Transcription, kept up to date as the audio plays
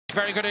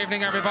Very good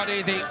evening,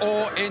 everybody. The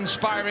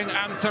awe-inspiring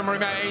anthem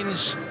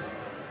remains,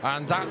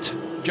 and that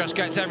just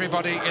gets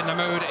everybody in the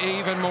mood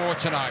even more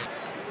tonight.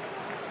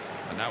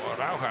 And now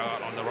Araujo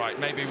out on the right.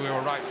 Maybe we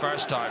were right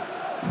first time.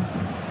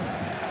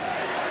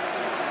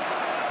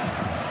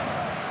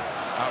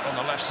 Out on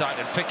the left side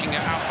and picking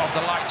it out of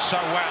the light so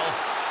well.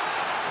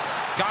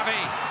 Gavi.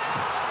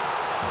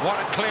 What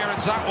a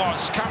clearance that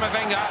was.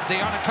 Camavinga, the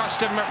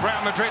unaccustomed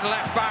Real Madrid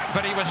left back,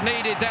 but he was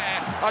needed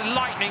there. A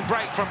lightning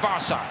break from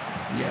Barca.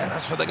 Yeah,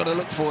 that's what they've got to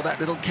look for, that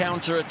little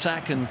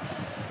counter-attack, and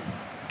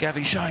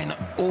Gavi showing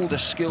all the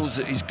skills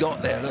that he's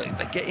got there. Look,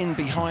 they get in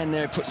behind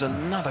there, puts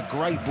another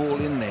great ball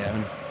in there,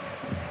 and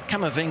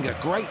Camavinga,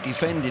 great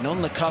defending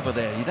on the cover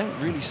there. You don't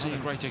really see... A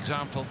great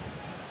example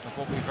of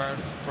what we've heard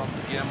from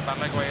Guillem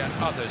Balaguer and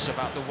others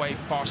about the way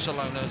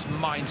Barcelona's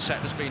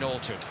mindset has been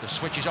altered. The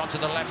switch is onto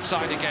the left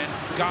side again.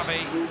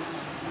 Gavi,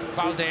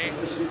 Balde,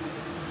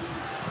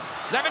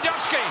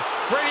 Lewandowski,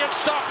 brilliant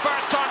stop,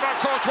 first time by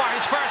Courtois,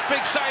 his first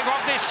big save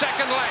of this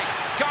second leg.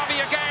 Gavi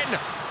again.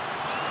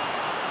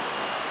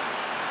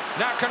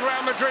 Now can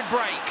Real Madrid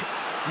break?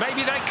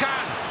 Maybe they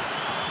can.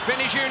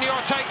 Vini Junior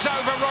takes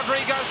over,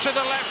 Rodrigo's to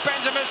the left,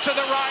 Benzema's to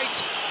the right.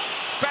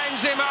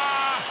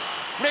 Benzema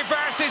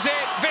reverses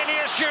it,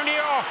 Vinicius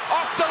Junior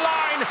off the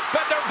line,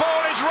 but the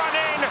ball is run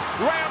in.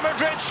 Real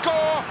Madrid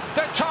score,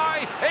 the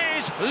tie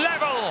is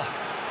level.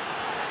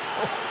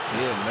 Oh,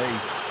 dear me.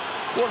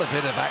 What a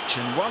bit of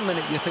action. 1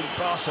 minute you think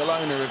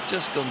Barcelona have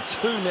just gone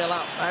 2-0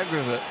 up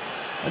aggregate,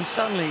 and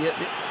suddenly at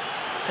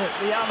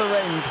the other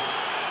end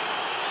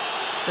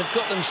they've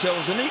got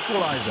themselves an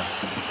equaliser.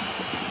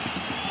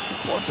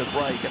 What a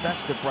break.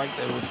 That's the break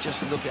they were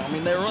just looking. I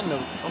mean, they were on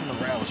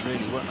the rails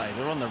really, weren't they?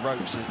 They're on the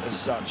ropes as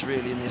such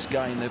really in this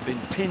game. They've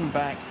been pinned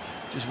back,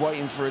 just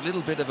waiting for a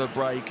little bit of a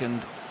break,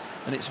 and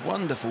it's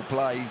wonderful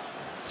play.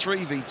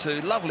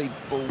 3v2, lovely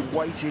ball,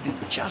 weighted,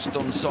 it's just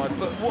onside,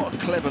 but what a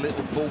clever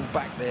little ball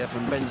back there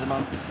from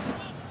Benzema.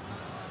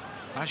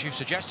 As you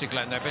suggested,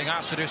 Glenn, they're being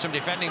asked to do some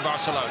defending,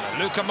 Barcelona.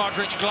 Luka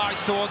Modric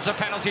glides towards the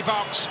penalty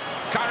box.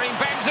 Karim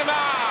Benzema!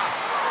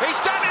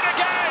 He's done it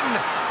again!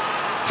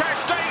 Ter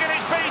Stegen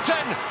is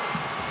beaten!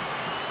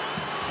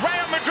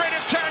 Real Madrid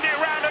have turned it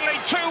around and lead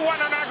 2-1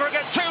 on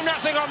aggregate,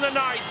 2-0 on the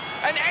night.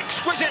 An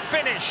exquisite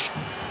finish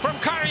from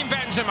Karim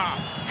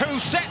Benzema, who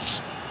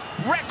sets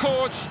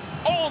records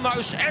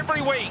almost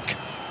every week.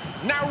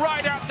 Now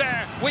right up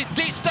there with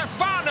Di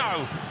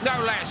Stefano,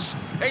 no less,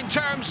 in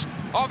terms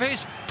of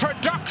his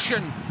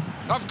production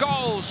of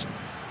goals.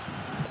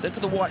 Look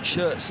at the white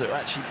shirts that are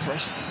actually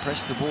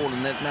pressed the ball,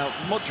 and now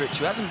Modric,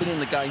 who hasn't been in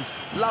the game,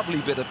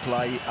 lovely bit of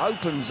play,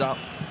 opens up,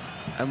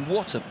 and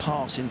what a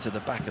pass into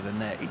the back of the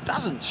net. He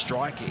doesn't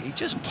strike it, he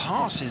just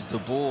passes the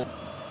ball.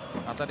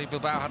 Athletic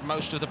Bilbao had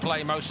most of the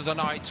play, most of the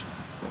night,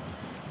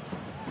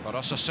 but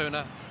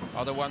Osasuna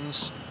are the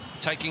ones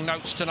taking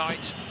notes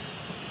tonight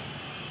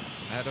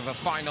ahead of a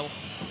final.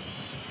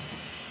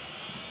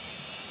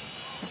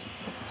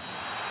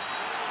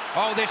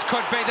 Oh, this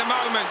could be the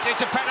moment.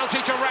 It's a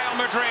penalty to Real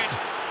Madrid.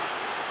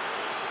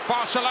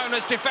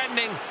 Barcelona's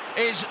defending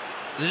is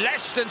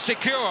less than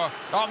secure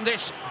on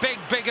this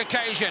big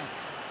occasion.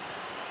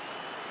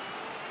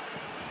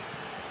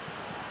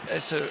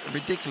 It's a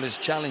ridiculous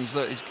challenge.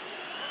 Look,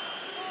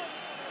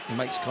 he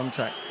makes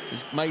contact.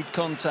 He's made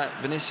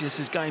contact. Vinicius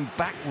is going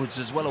backwards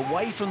as well,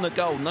 away from the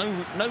goal.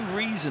 No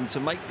reason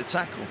to make the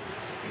tackle.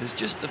 There's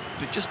just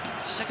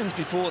seconds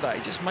before that,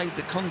 he just made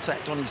the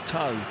contact on his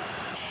toe.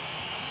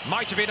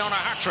 Might have been on a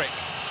hat-trick,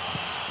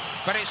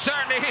 but it's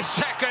certainly his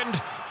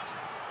second.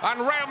 And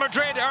Real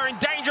Madrid are in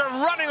danger of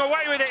running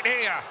away with it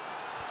here.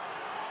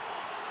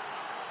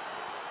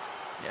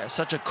 Yeah,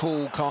 such a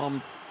cool,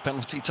 calm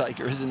penalty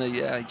taker, isn't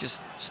he? Yeah, he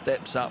just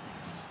steps up,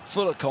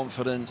 full of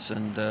confidence,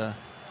 and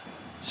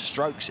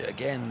strokes it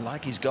again,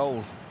 like his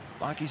goal,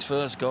 like his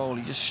first goal.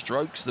 He just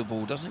strokes the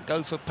ball, doesn't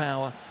go for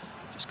power,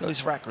 just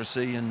goes for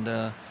accuracy, and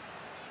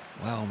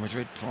well,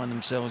 Madrid find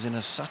themselves in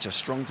such a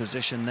strong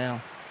position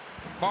now.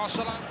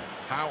 Barcelona,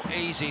 how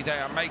easy they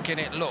are making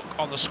it look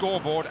on the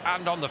scoreboard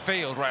and on the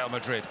field, Real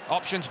Madrid.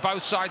 Options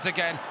both sides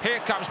again. Here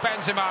comes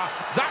Benzema.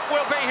 That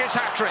will be his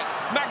hat-trick.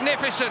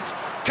 Magnificent.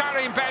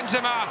 Karim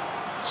Benzema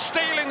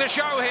stealing the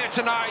show here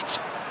tonight.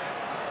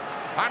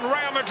 And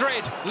Real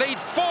Madrid lead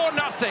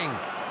 4-0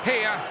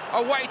 here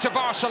away to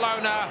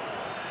Barcelona.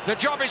 The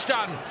job is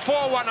done.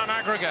 4-1 on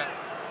aggregate.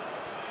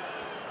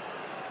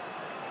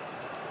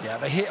 Yeah,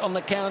 they hit on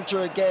the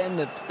counter again.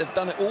 They've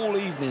done it all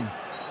evening.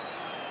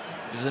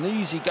 It was an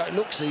easy go. It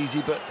looks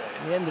easy, but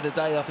at the end of the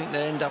day, I think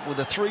they end up with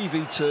a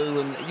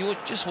 3v2. And you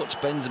just watch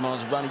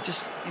Benzema's run.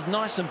 He's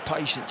nice and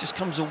patient. Just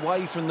comes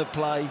away from the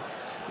play.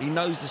 He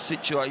knows the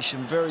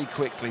situation very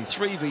quickly.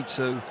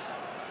 3v2.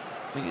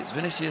 I think it's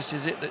Vinicius,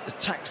 is it, that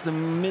attacks the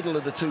middle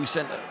of the two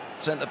centre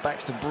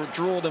backs to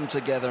draw them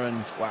together.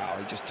 And wow,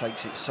 he just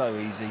takes it so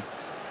easy.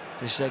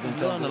 Ter Stegen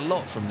can learn a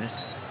lot from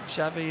this.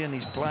 Xavi and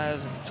his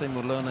players and the team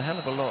will learn a hell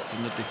of a lot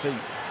from the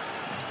defeat.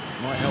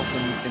 Might help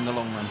them in the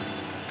long run.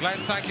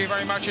 Glenn, thank you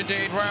very much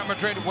indeed. Real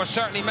Madrid were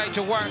certainly made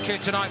to work here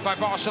tonight by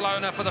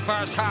Barcelona for the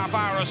first half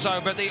hour or so,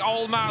 but the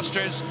old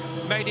masters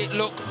made it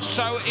look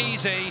so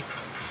easy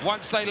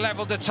once they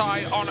levelled the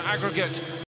tie on aggregate.